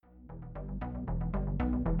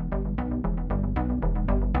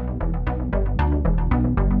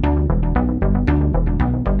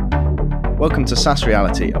Welcome to SaaS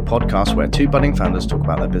Reality, a podcast where two budding founders talk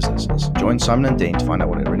about their businesses. Join Simon and Dean to find out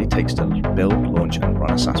what it really takes to build, launch, and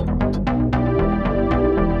run a SaaS product.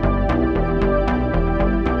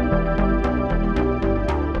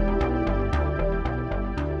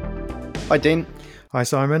 Hi, Dean. Hi,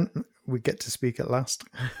 Simon. We get to speak at last.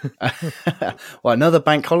 Well, another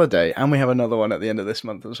bank holiday, and we have another one at the end of this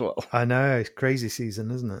month as well. I know, it's crazy season,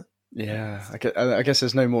 isn't it? Yeah, I guess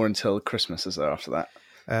there's no more until Christmas, is there, after that?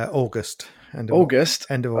 August. End of August.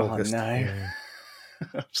 Oh, no. Yeah.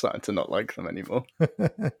 I'm starting to not like them anymore.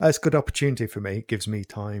 It's a good opportunity for me. It gives me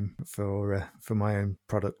time for my own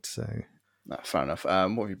product. So, no, fair enough.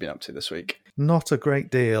 What have you been up to this week? Not a great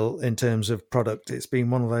deal in terms of product. It's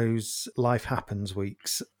been one of those life happens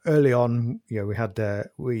weeks. Early on,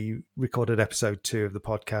 we recorded episode 2 of the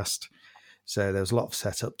podcast. So there was a lot of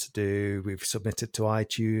setup to do. We've submitted to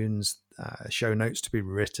iTunes, show notes to be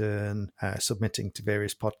written, submitting to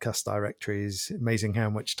various podcast directories. Amazing how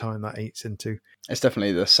much time that eats into. It's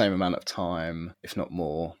definitely the same amount of time, if not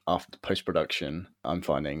more, after post-production, I'm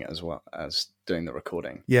finding, as well as doing the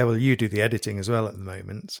recording. Yeah, well, you do the editing as well at the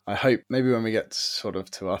moment. I hope maybe when we get sort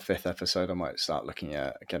of to our 5th episode, I might start looking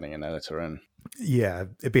at getting an editor in. Yeah,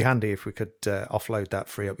 it'd be handy if we could offload that,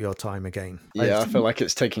 free up your time again. Yeah, I feel like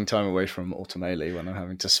it's taking time away from Automaily when I'm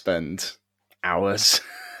having to spend hours.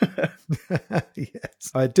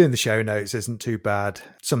 Yes. Doing the show notes isn't too bad.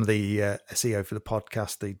 Some of the SEO for the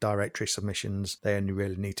podcast, the directory submissions, they only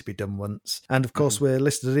really need to be done once. And of course, we're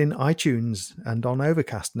listed in iTunes and on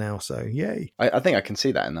Overcast now, so yay. I think I can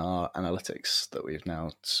see that in our analytics that we've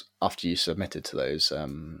now, after you submitted to those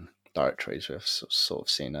directories, we've sort of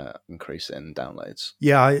seen an increase in downloads.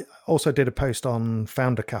 Yeah, I also did a post on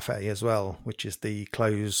Founder Cafe as well, which is the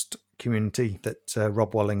closed community that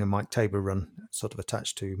Rob Walling and Mike Tabor run, sort of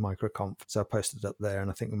attached to MicroConf. So I posted it up there, and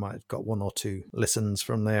I think we might have got 1 or 2 listens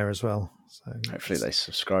from there as well. So hopefully they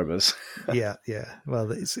subscribe us. yeah. Well,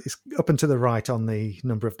 it's up and to the right on the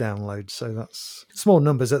number of downloads, so that's small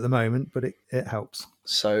numbers at the moment, but it helps.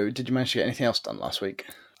 So did you manage to get anything else done last week?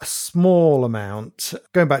 A small amount.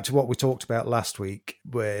 Going back to what we talked about last week,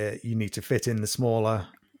 where you need to fit in the smaller,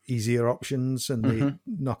 easier options and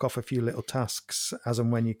knock off a few little tasks as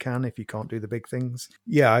and when you can, if you can't do the big things.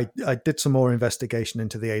 Yeah, I did some more investigation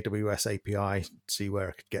into the AWS API to see where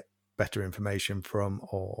I could get better information from,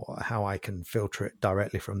 or how I can filter it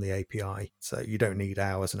directly from the API. So you don't need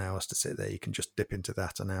hours and hours to sit there. You can just dip into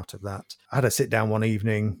that and out of that. I had a sit down one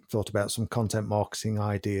evening, thought about some content marketing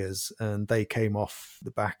ideas, and they came off the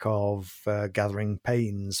back of gathering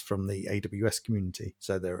pains from the AWS community.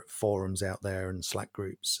 So there are forums out there and Slack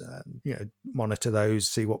groups, monitor those,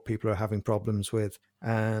 see what people are having problems with,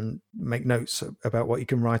 and make notes about what you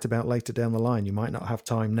can write about later down the line. You might not have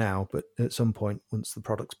time now, but at some point, once the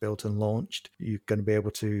product's built and launched, you're going to be able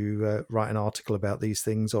to write an article about these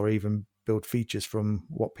things, or even build features from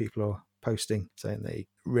what people are posting, saying they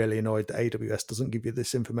really annoyed that AWS doesn't give you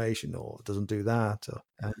this information or doesn't do that,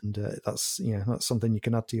 and that's something you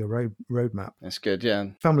can add to your roadmap. That's good. Yeah,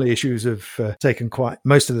 family issues have taken quite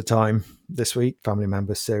most of the time this week. Family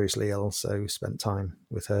member seriously ill, so spent time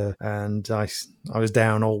with her, and I was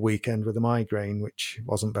down all weekend with a migraine, which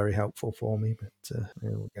wasn't very helpful for me, but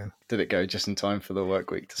there we go. Did it go just in time for the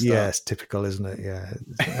work week to start? Yeah, it's typical, isn't it? Yeah.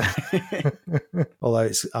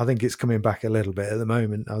 Although I think it's coming back a little bit at the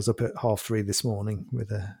moment. I was up at 3:30 this morning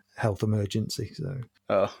with a health emergency,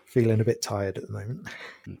 so feeling a bit tired at the moment.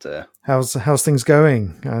 And, how's things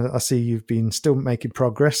going? I see you've been still making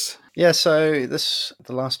progress. Yeah, so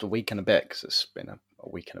the last week and a bit, because it's been a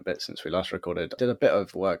week and a bit since we last recorded, did a bit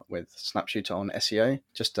of work with Snapshooter on SEO,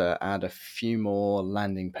 just to add a few more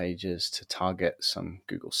landing pages to target some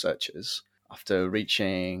Google searches. After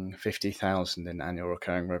reaching 50,000 in annual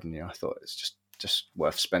recurring revenue, I thought it's just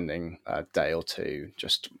worth spending a day or two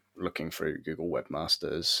just looking through Google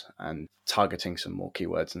Webmasters and targeting some more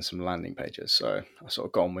keywords and some landing pages. So I sort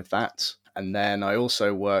of got on with that. And then I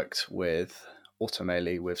also worked with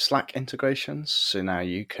Automaily with Slack integrations. So now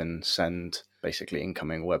you can send basically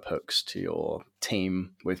incoming webhooks to your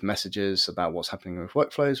team with messages about what's happening with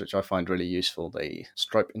workflows, which I find really useful. The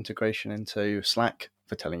Stripe integration into Slack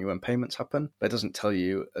for telling you when payments happen, but it doesn't tell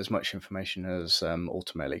you as much information as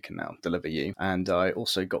Automaily can now deliver you. And I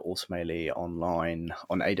also got Automaily online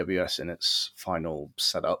on AWS in its final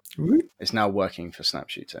setup. It's now working for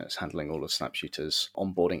Snapshooter. It's handling all of Snapshooter's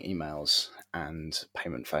onboarding emails and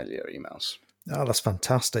payment failure emails. Oh, that's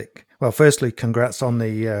fantastic. Well, firstly, congrats on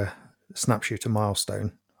the Snapshooter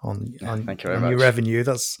milestone. Thank you very on much. Your revenue.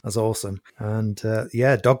 That's awesome. And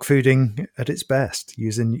dog fooding at its best,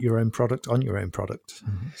 using your own product on your own product.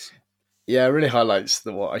 Yeah, it really highlights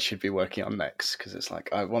what I should be working on next, because it's like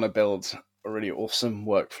I want to build a really awesome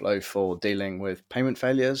workflow for dealing with payment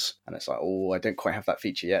failures. And it's like, oh, I don't quite have that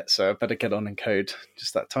feature yet, so I better get on and code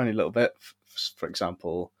just that tiny little bit. For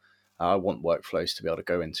example, I want workflows to be able to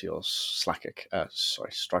go into your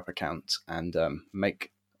Stripe account and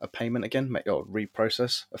make a payment again, or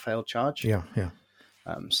reprocess a failed charge. Yeah.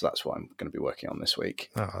 So that's what I'm going to be working on this week.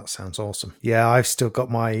 Oh, that sounds awesome. Yeah, I've still got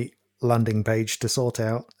my landing page to sort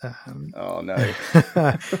out. Oh no.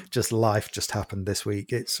 Just life just happened this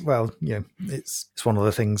week. It's one of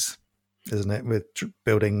the things, isn't it, with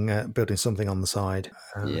building something on the side.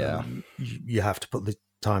 Yeah. You have to put the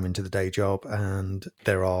time into the day job, and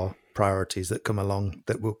there are priorities that come along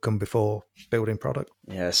that will come before building product.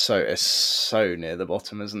 Yeah, so it's so near the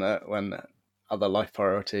bottom, isn't it? When other life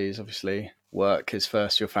priorities, obviously work is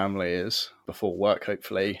first, your family is before work,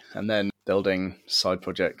 hopefully, and then building side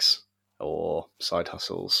projects or side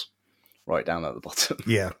hustles right down at the bottom.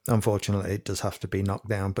 Yeah, unfortunately it does have to be knocked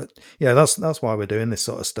down, but yeah, that's why we're doing this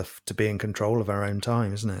sort of stuff, to be in control of our own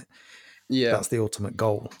time, isn't it? Yeah, that's the ultimate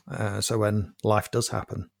goal. So when life does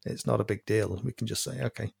happen, it's not a big deal. We can just say,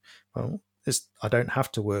 okay, well, I don't have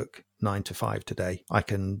to work 9 to 5 today. I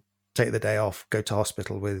can take the day off, go to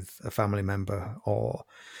hospital with a family member, or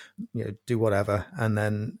do whatever. And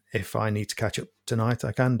then if I need to catch up tonight,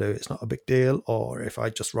 I can do. It's not a big deal. Or if I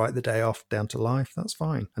just write the day off down to life, that's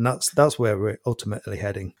fine. And that's where we're ultimately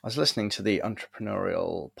heading. I was listening to the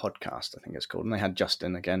Entrepreneurial Podcast, I think it's called, and they had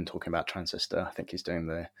Justin again talking about Transistor. I think he's doing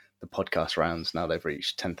the podcast rounds now. They've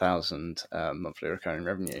reached 10,000 monthly recurring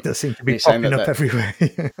revenue. That seems to be popping up everywhere.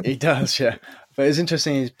 He does, yeah. But it's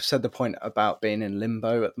interesting, he said the point about being in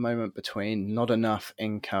limbo at the moment between not enough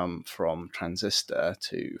income from Transistor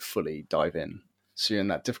to fully dive in. So you're in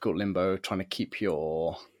that difficult limbo trying to keep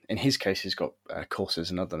in his case, he's got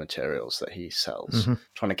courses and other materials that he sells,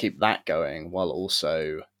 trying to keep that going while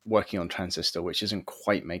also working on Transistor, which isn't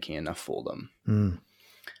quite making enough for them.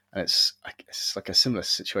 And it's like a similar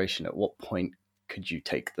situation. At what point could you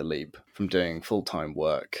take the leap from doing full-time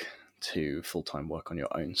work to full-time work on your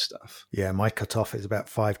own stuff? Yeah, my cutoff is about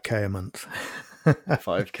 $5,000 a month.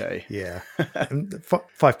 $5,000? Yeah.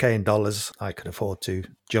 $5,000 in dollars, I could afford to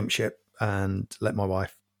jump ship and let my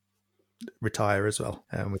wife retire as well.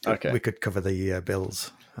 We could cover the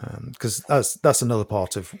bills. Because that's another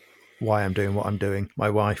part of why I'm doing what I'm doing. My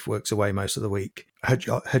wife works away most of the week. Her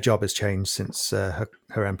job has changed since her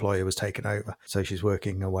employer was taken over. So she's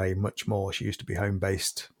working away much more. She used to be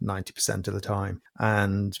home-based 90% of the time.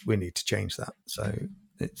 And we need to change that. So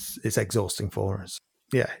it's exhausting for us.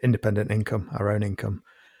 Yeah, independent income, our own income,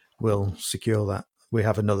 will secure that. We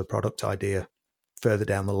have another product idea further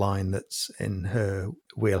down the line that's in her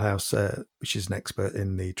wheelhouse, which is an expert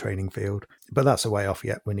in the training field. But that's a way off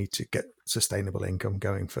yet. We need to get sustainable income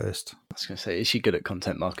going first. I was going to say, is she good at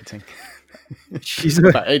content marketing? She's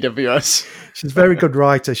about AWS. She's a very good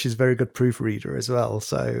writer. She's a very good proofreader as well.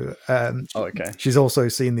 So okay. She's also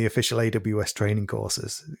seen the official AWS training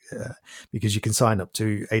courses because you can sign up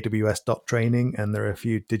to aws.training and there are a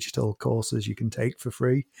few digital courses you can take for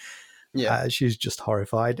free. Yeah, she's just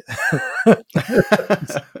horrified.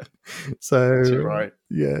 So right.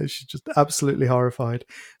 Yeah, she's just absolutely horrified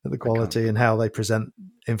at the quality and how they present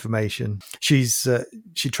information. She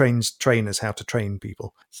trains trainers how to train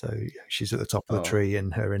people. So she's at the top of the tree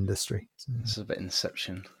in her industry. This is a bit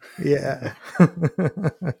Inception. Yeah.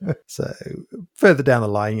 So further down the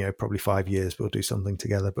line, probably 5 years we'll do something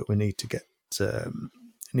together. But we need to get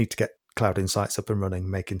Cloud Insights up and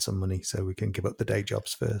running, making some money, so we can give up the day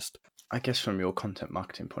jobs first. I guess from your content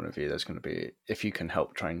marketing point of view, there's going to be, if you can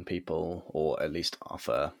help train people or at least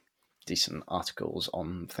offer decent articles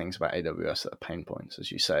on things about AWS that are pain points,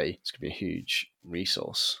 as you say, it's going to be a huge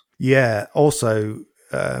resource. Yeah. Also,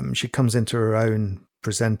 she comes into her own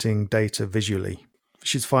presenting data visually.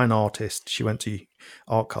 She's a fine artist. She went to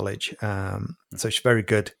art college. So she's very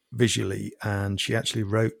good visually. And she actually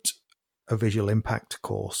wrote a visual impact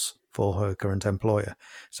course for her current employer.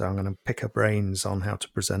 So I'm going to pick her brains on how to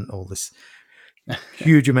present all this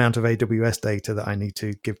huge amount of AWS data that I need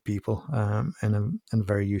to give people in a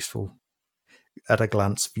very useful, at a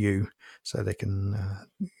glance view, so they can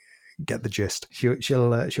get the gist.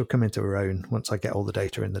 She'll come into her own once I get all the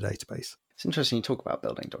data in the database. It's interesting you talk about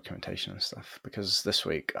building documentation and stuff, because this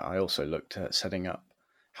week I also looked at setting up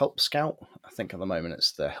Help Scout. I think at the moment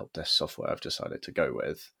it's the help desk software I've decided to go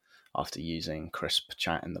with, after using Crisp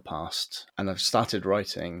Chat in the past. And I've started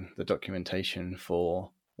writing the documentation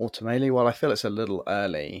for Automaily. While I feel it's a little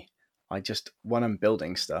early, when I'm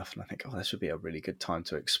building stuff and I think, this would be a really good time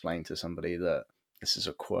to explain to somebody that this is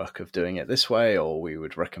a quirk of doing it this way, or we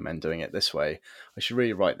would recommend doing it this way, I should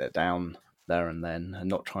really write that down there and then, and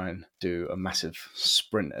not try and do a massive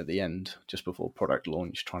sprint at the end just before product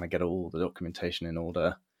launch, trying to get all the documentation in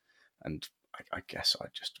order. And I guess I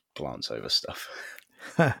just glance over stuff.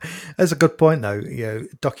 That's a good point, though.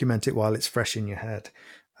 Document it while it's fresh in your head.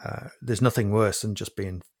 There's nothing worse than just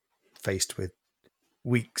being faced with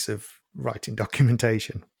weeks of writing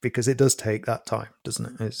documentation, because it does take that time,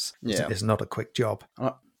 doesn't it? It's not a quick job.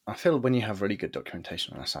 I feel when you have really good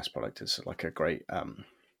documentation on a SaaS product, it's like a great.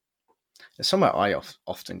 It's somewhere I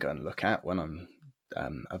often go and look at when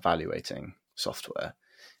I'm evaluating software,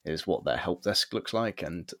 is what their help desk looks like,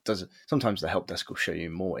 and sometimes the help desk will show you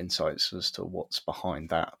more insights as to what's behind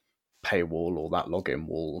that paywall or that login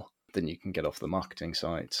wall than you can get off the marketing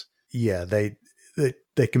sites. Yeah, they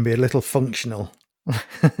can be a little functional.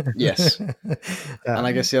 Yes. And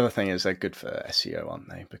I guess the other thing is they're good for SEO, aren't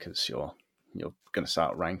they? Because you're going to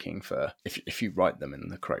start ranking for, if you write them in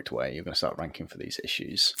the correct way, you're going to start ranking for these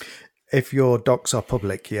issues. If your docs are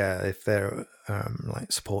public, if they're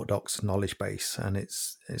like support docs, knowledge base, and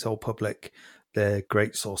it's all public, they're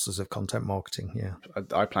great sources of content marketing. Yeah,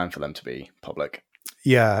 I plan for them to be public.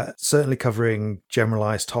 Yeah, certainly covering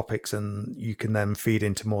generalized topics, and you can then feed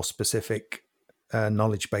into more specific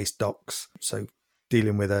knowledge-based docs. So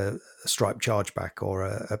dealing with a Stripe chargeback or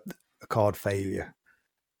a card failure,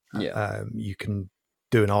 you can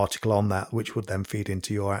do an article on that, which would then feed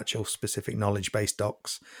into your actual specific knowledge-based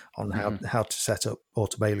docs on how to set up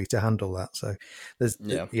Automaily to handle that. So there's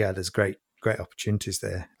great opportunities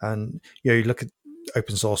there. And you look at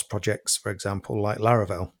open source projects, for example, like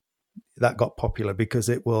Laravel. That got popular because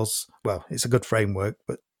it's a good framework,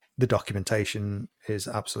 but the documentation is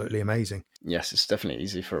absolutely amazing. Yes, it's definitely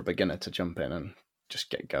easy for a beginner to jump in and just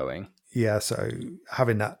get going. Yeah, so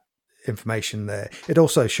having that information there, it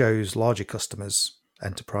also shows larger customers,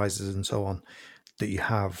 enterprises and so on, that you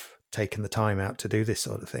have taken the time out to do this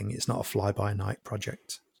sort of thing. It's not a fly-by-night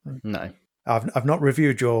project. No. I've not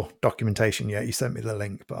reviewed your documentation yet. You sent me the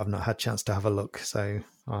link, but I've not had a chance to have a look. So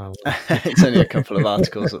it's only a couple of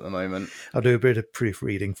articles at the moment. I'll do a bit of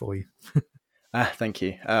proofreading for you. Thank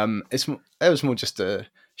you. It was more just to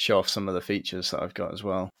show off some of the features that I've got as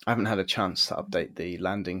well. I haven't had a chance to update the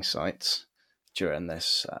landing sites during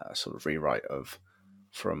this sort of rewrite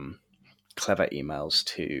from clever emails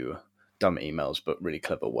to dumb emails, but really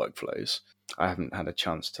clever workflows. I haven't had a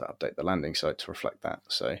chance to update the landing site to reflect that.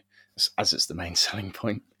 So, as it's the main selling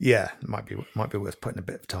point, it might be worth putting a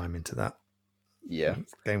bit of time into that. Yeah,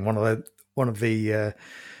 getting one of the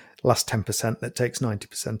last 10% that takes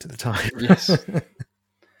 90% of the time. Yes.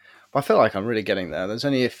 I feel like I'm really getting there. There's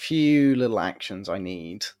only a few little actions I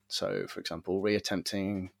need. So, for example,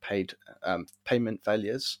 reattempting payment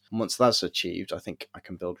failures. And once that's achieved, I think I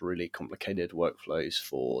can build really complicated workflows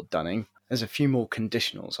for dunning. There's a few more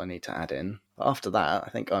conditionals I need to add in. But after that, I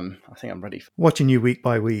think I'm ready. Watching you week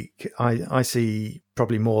by week, I see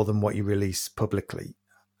probably more than what you release publicly.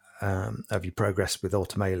 Of your progress with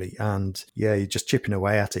Automaily, and you're just chipping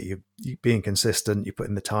away at it. You're being consistent, you're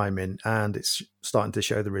putting the time in, and it's starting to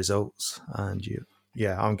show the results. And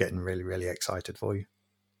I'm getting really, really excited for you.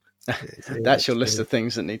 That's your list of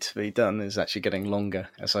things that need to be done is actually getting longer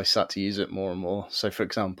as I start to use it more and more. So, for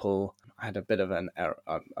example, I had a bit of an error,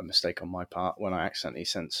 a mistake on my part when I accidentally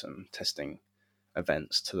sent some testing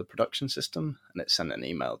events to the production system, and it sent an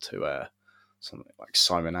email to something like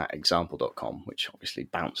simon@example.com, which obviously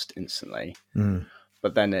bounced instantly.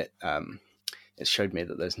 But then it showed me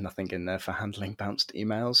that there's nothing in there for handling bounced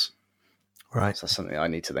emails. Right. So that's something I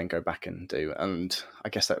need to then go back and do. And I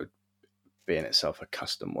guess that would be in itself a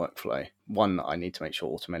custom workflow. One, I need to make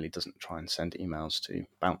sure Automaily doesn't try and send emails to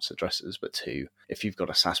bounce addresses. But two, if you've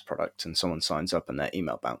got a SaaS product and someone signs up and their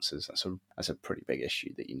email bounces, that's a pretty big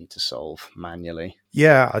issue that you need to solve manually.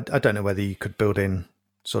 Yeah, I don't know whether you could build in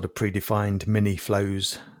sort of predefined mini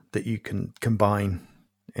flows that you can combine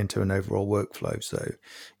into an overall workflow. So,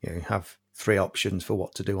 you have 3 options for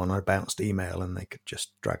what to do on a bounced email, and they could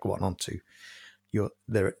just drag one onto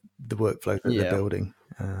the workflow that they're building.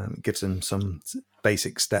 It gives them some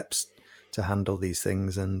basic steps to handle these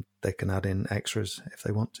things, and they can add in extras if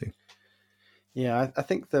they want to. Yeah, I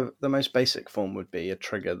think the most basic form would be a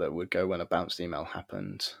trigger that would go when a bounced email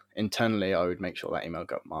happened. Internally, I would make sure that email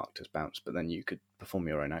got marked as bounced, but then you could perform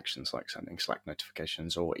your own actions like sending Slack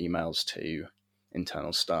notifications or emails to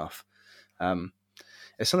internal staff.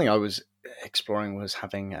 It's something I was exploring was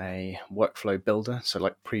having a workflow builder, so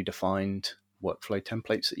like predefined workflow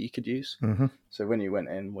templates that you could use. Mm-hmm. So when you went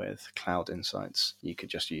in with Cloud Insights, you could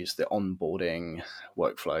just use the onboarding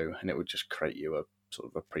workflow, and it would just create you a sort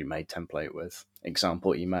of a pre-made template with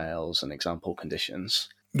example emails and example conditions.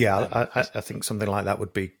 Yeah, I think something like that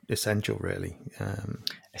would be essential, really.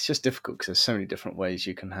 It's just difficult because there's so many different ways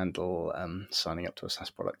you can handle signing up to a SaaS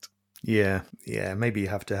product. Yeah. Maybe you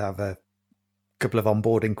have to have a couple of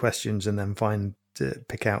onboarding questions and then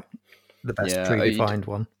pick out the best Yeah, predefined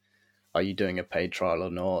one. are you doing a paid trial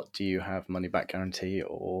or not? Do you have money back guarantee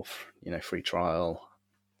or free trial,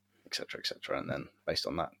 etc., and then based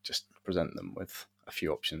on that, just present them with a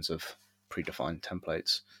few options of predefined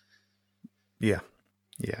templates. Yeah,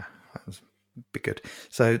 that would be good.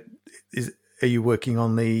 So, are you working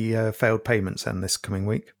on the failed payments then this coming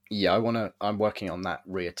week? Yeah, I'm working on that,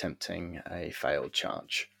 reattempting a failed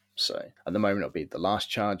charge. So at the moment it'll be the last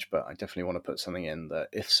charge, but I definitely want to put something in that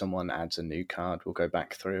if someone adds a new card, we'll go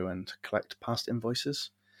back through and collect past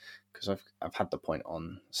invoices. Because I've had the point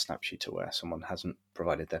on Snapshooter where someone hasn't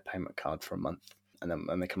provided their payment card for a month, and then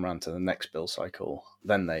when they come around to the next bill cycle,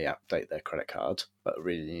 then they update their credit card, but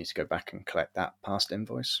really need to go back and collect that past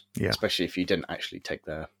invoice. Yeah. Especially if you didn't actually take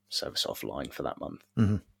their service offline for that month.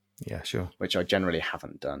 Mm-hmm. Yeah, sure. Which I generally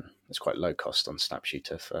haven't done. It's quite low cost on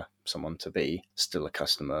Snapshooter for someone to be still a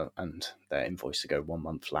customer and their invoice to go 1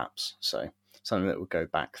 month lapse. So something that would go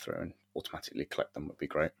back through and automatically collect them would be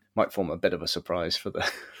great. Might form a bit of a surprise for the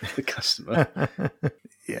customer.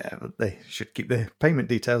 Yeah, but they should keep their payment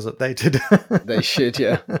details updated. They should,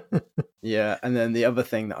 yeah. Yeah, and then the other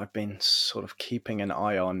thing that I've been sort of keeping an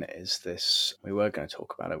eye on is this. We were going to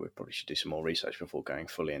talk about it. We probably should do some more research before going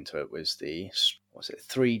fully into it. Was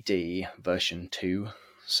 3D version 2?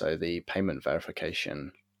 So the payment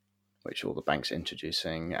verification, which all the banks are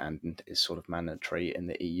introducing and is sort of mandatory in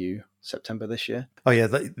the EU September this year. Oh yeah,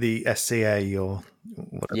 the SCA or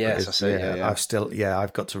whatever. Yes, it is. I say, yeah.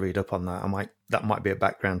 I've got to read up on that. That might be a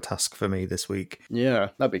background task for me this week. Yeah,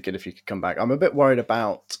 that'd be good if you could come back. I'm a bit worried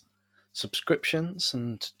about subscriptions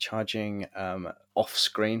and charging off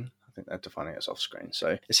screen. I think they're defining it as off screen.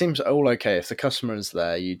 So it seems all okay if the customer is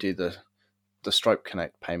there. You do the Stripe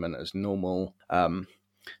Connect payment as normal.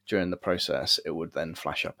 During the process, it would then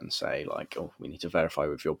flash up and say like, "Oh, we need to verify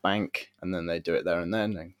with your bank," and then they do it there and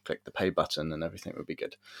then, and click the pay button, and everything would be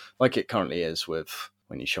good, like it currently is with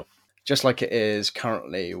when you shop. Just like it is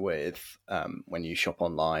currently with when you shop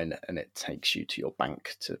online and it takes you to your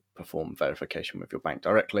bank to perform verification with your bank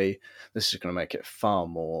directly. This is going to make it far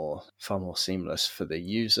more seamless for the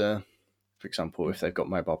user. For example, if they've got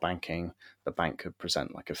mobile banking, the bank could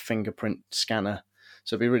present like a fingerprint scanner.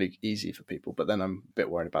 So it'd be really easy for people. But then I'm a bit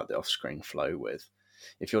worried about the off-screen flow with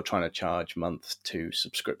if you're trying to charge month to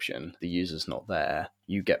subscription, the user's not there,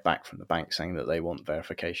 you get back from the bank saying that they want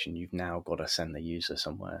verification. You've now got to send the user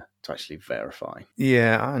somewhere to actually verify.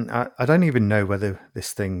 Yeah, and I don't even know whether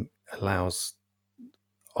this thing allows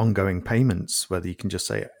ongoing payments, whether you can just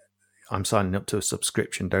say, I'm signing up to a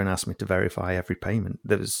subscription, don't ask me to verify every payment.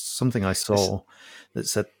 There was something I saw that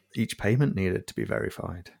said each payment needed to be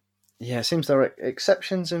verified. Yeah, it seems there are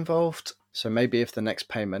exceptions involved. So maybe if the next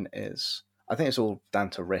payment is, I think it's all down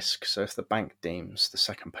to risk. So if the bank deems the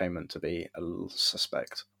second payment to be a little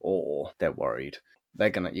suspect or they're worried, you're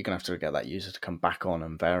gonna have to get that user to come back on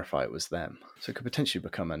and verify it was them. So it could potentially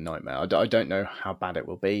become a nightmare. I don't know how bad it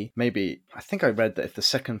will be. Maybe, I think I read that if the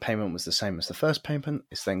second payment was the same as the first payment,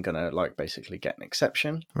 it's then gonna like basically get an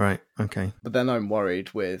exception. Right. Okay. But then I'm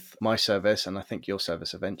worried with my service, and I think your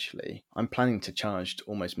service eventually. I'm planning to charge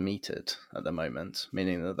almost metered at the moment,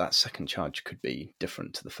 meaning that second charge could be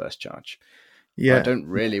different to the first charge. Yeah, I don't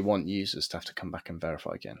really want users to have to come back and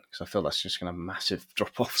verify again because I feel that's just going to have massive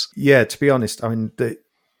drop-offs. Yeah, to be honest, I mean, the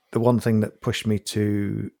one thing that pushed me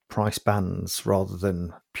to price bands rather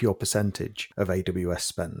than pure percentage of AWS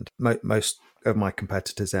spend, most of my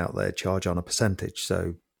competitors out there charge on a percentage.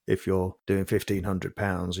 So if you're doing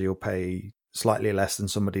 £1,500, you'll pay slightly less than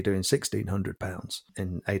somebody doing £1,600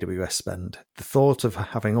 in AWS spend. The thought of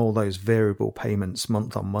having all those variable payments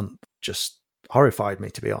month on month just horrified me,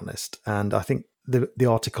 to be honest. And I think the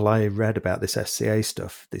article I read about this SCA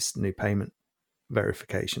stuff, this new payment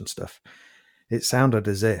verification stuff, it sounded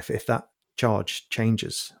as if that charge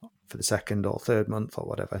changes for the second or third month or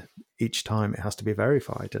whatever, each time it has to be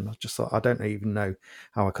verified. And I just thought, I don't even know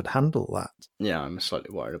how I could handle that. Yeah, I'm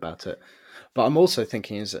slightly worried about it. But I'm also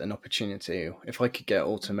thinking, is it an opportunity, if I could get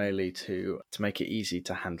Automaily to make it easy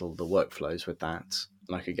to handle the workflows with that,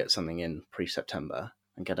 and I could get something in pre-September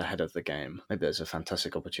and get ahead of the game, maybe there's a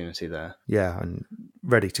fantastic opportunity there. Yeah, and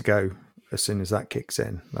ready to go as soon as that kicks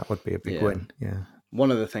in. That would be a big win. Yeah.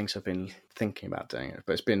 One of the things I've been thinking about doing,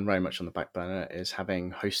 but it's been very much on the back burner, is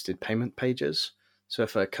having hosted payment pages. So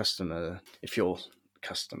if your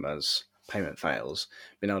customers payment fails,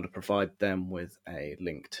 being able to provide them with a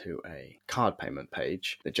link to a card payment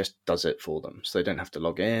page that just does it for them. So they don't have to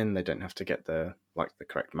log in, they don't have to get the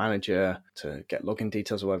correct manager to get login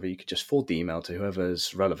details or whatever. You could just forward the email to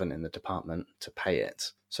whoever's relevant in the department to pay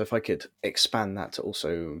it. So if I could expand that to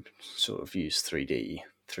also sort of use 3D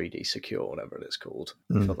secure, whatever it is called,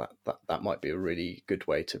 I feel that might be a really good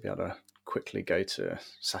way to be able to quickly go to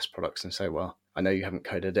SaaS products and say, well, I know you haven't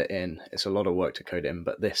coded it in. It's a lot of work to code in,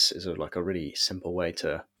 but this is a really simple way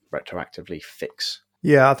to retroactively fix.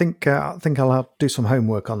 Yeah, I think I'll have to do some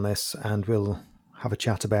homework on this, and we'll have a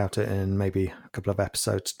chat about it in maybe a couple of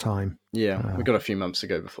episodes' time. Yeah, we got a few months to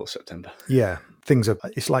go before September. Yeah,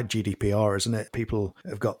 it's like GDPR, isn't it? People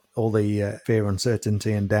have got all the fear,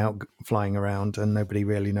 uncertainty and doubt flying around, and nobody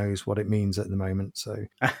really knows what it means at the moment. So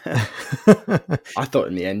I thought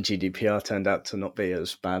in the end GDPR turned out to not be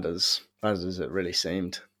as bad as it really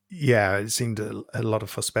seemed. Yeah, it seemed a lot of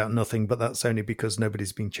fuss about nothing, but that's only because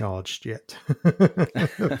nobody's been charged yet.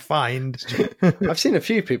 Fined. I've seen a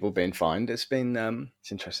few people being fined. It's been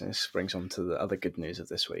it's interesting. This brings on to the other good news of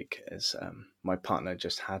this week is my partner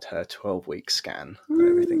just had her 12-week scan and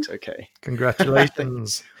everything's okay.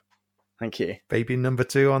 Congratulations. Thank you. Baby number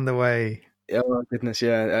 2 on the way. Oh goodness,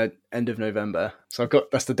 yeah. End of November. So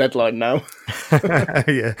that's the deadline now.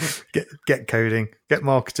 Yeah. Get coding, get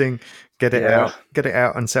marketing, get it out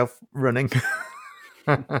and self-running.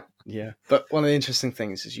 Yeah. But one of the interesting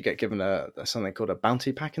things is you get given something called a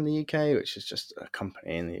bounty pack in the UK, which is just a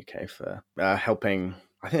company in the UK for helping.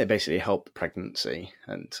 I think they basically help pregnancy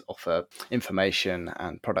and offer information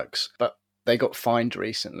and products. But they got fined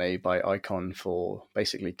recently by Icon for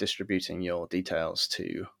basically distributing your details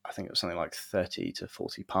to, I think it was something like 30 to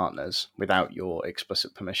 40 partners without your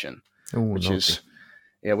explicit permission, which is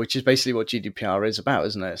basically what GDPR is about,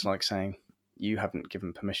 isn't it? It's like saying you haven't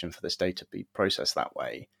given permission for this data to be processed that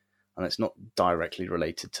way, and it's not directly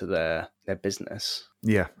related to their business.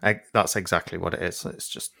 Yeah, that's exactly what it is. It's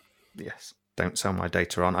just, yes, don't sell my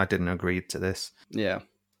data on. I didn't agree to this. Yeah.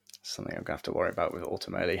 Something I'm going to have to worry about with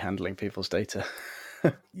Automaily handling people's data.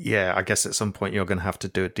 Yeah, I guess at some point you're going to have to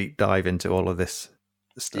do a deep dive into all of this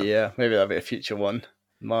stuff. Yeah, maybe that'll be a future one.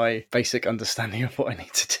 My basic understanding of what I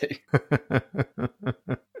need to do.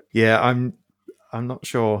 Yeah, I'm not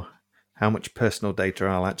sure how much personal data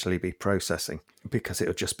I'll actually be processing because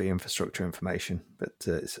it'll just be infrastructure information. But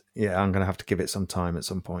I'm going to have to give it some time at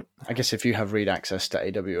some point. I guess if you have read access to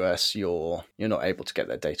AWS, you're not able to get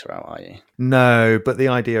their data out, are you? No, but the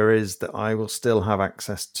idea is that I will still have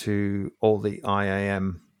access to all the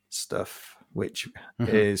IAM stuff, which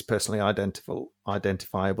is personally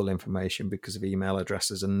identifiable information because of email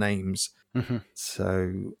addresses and names.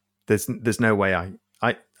 So there's no way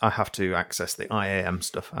I have to access the IAM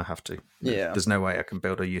stuff. I have to. Yeah. There's no way I can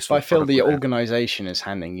build a useful. But I feel the organization is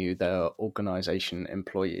handing you their organization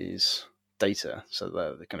employees' data, so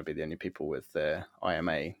they're going to be the only people with their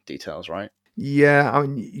IMA details, right? Yeah, I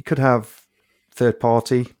mean, you could have third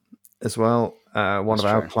party as well. One of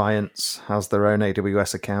our true. clients has their own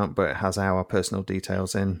AWS account, but it has our personal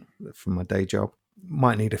details in from my day job.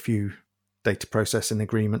 Might need a few data processing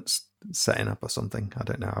agreements setting up or something. I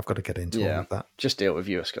don't know. I've got to get into all of that. Just deal with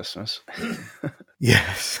US customers.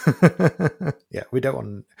 Yes. Yeah, we don't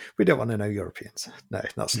want to know Europeans. No,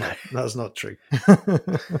 that's not true.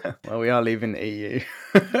 Well, we are leaving the EU.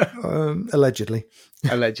 Allegedly.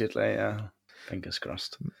 Allegedly, yeah. Fingers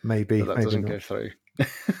crossed. Maybe. But that doesn't go through.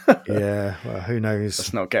 Yeah, well, who knows?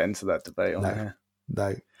 Let's not get into that debate on here.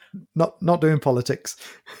 No. Not doing politics.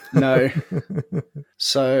 No.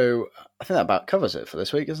 So I think that about covers it for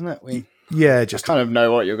this week, isn't it? I kind of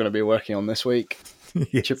know what you're going to be working on this week.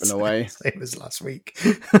 Yes, chipping away. Same as last week.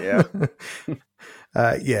 Yeah.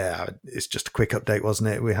 It's just a quick update, wasn't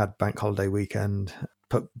it? We had bank holiday weekend.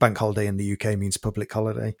 Bank holiday in the UK means public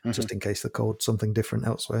holiday, just in case they're called something different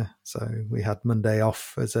elsewhere. So we had Monday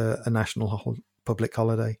off as a national public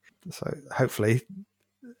holiday. So hopefully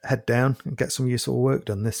head down and get some useful work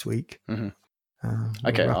done this week.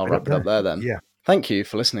 Okay, I'll wrap it up there then. Yeah. Thank you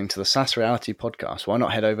for listening to the SaaS Reality podcast. Why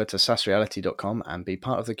not head over to saasreality.com and be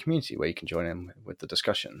part of the community where you can join in with the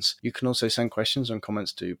discussions. You can also send questions and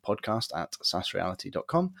comments to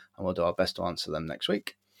podcast@saasreality.com and we'll do our best to answer them next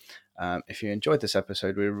week. If you enjoyed this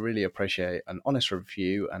episode, we really appreciate an honest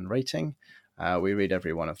review and rating. We read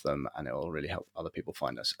every one of them and it will really help other people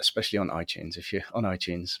find us, especially on iTunes. If you're on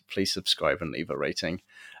iTunes, please subscribe and leave a rating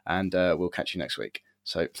and we'll catch you next week.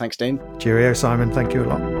 So thanks, Dean. Cheerio, Simon. Thank you a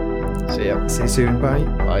lot. See ya. See you soon. Bye.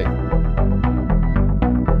 Bye.